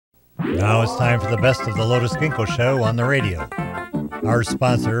Now it's time for the best of the Lotus Ginkgo Show on the radio. Our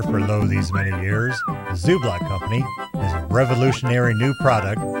sponsor for these many years, the Zooblot Company, is a revolutionary new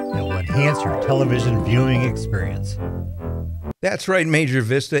product that will enhance your television viewing experience. That's right, Major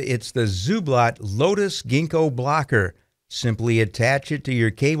Vista. It's the Zooblot Lotus Ginkgo Blocker. Simply attach it to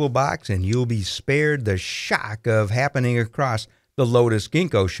your cable box and you'll be spared the shock of happening across the Lotus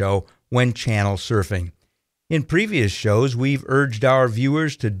Ginkgo Show when channel surfing. In previous shows, we've urged our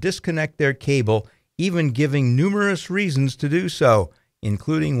viewers to disconnect their cable, even giving numerous reasons to do so,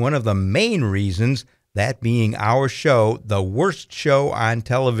 including one of the main reasons, that being our show, the worst show on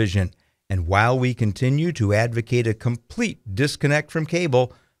television. And while we continue to advocate a complete disconnect from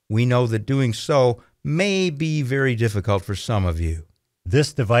cable, we know that doing so may be very difficult for some of you.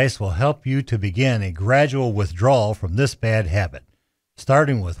 This device will help you to begin a gradual withdrawal from this bad habit,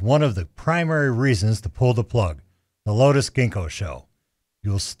 starting with one of the primary reasons to pull the plug, the Lotus Ginkgo Show.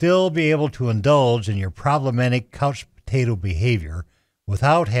 You'll still be able to indulge in your problematic couch potato behavior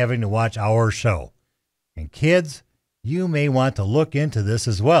without having to watch our show. And kids, you may want to look into this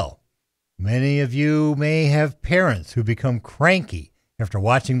as well. Many of you may have parents who become cranky after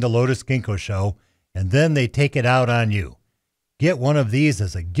watching the Lotus Ginkgo Show, and then they take it out on you. Get one of these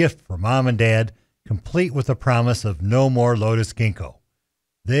as a gift for mom and dad, complete with a promise of no more Lotus Ginkgo.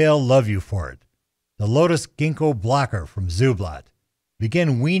 They'll love you for it. The Lotus Ginkgo Blocker from Zooblot.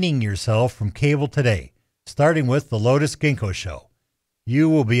 Begin weaning yourself from cable today, starting with the Lotus Ginkgo Show. You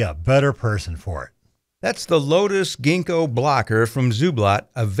will be a better person for it. That's the Lotus Ginkgo Blocker from Zooblot,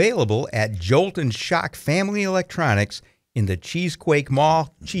 available at Jolt and Shock Family Electronics in the Cheesequake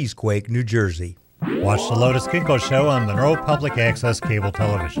Mall, Cheesequake, New Jersey. Watch the Lotus Ginkgo Show on Monroe Public Access Cable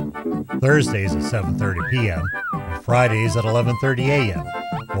Television, Thursdays at 7:30 p.m. and Fridays at 11:30 a.m.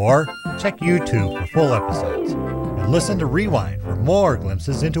 Or check YouTube for full episodes and listen to Rewind for more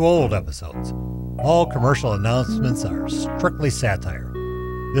glimpses into old episodes. All commercial announcements are strictly satire.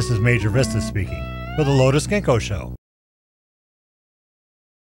 This is Major Vista speaking for the Lotus Ginkgo Show.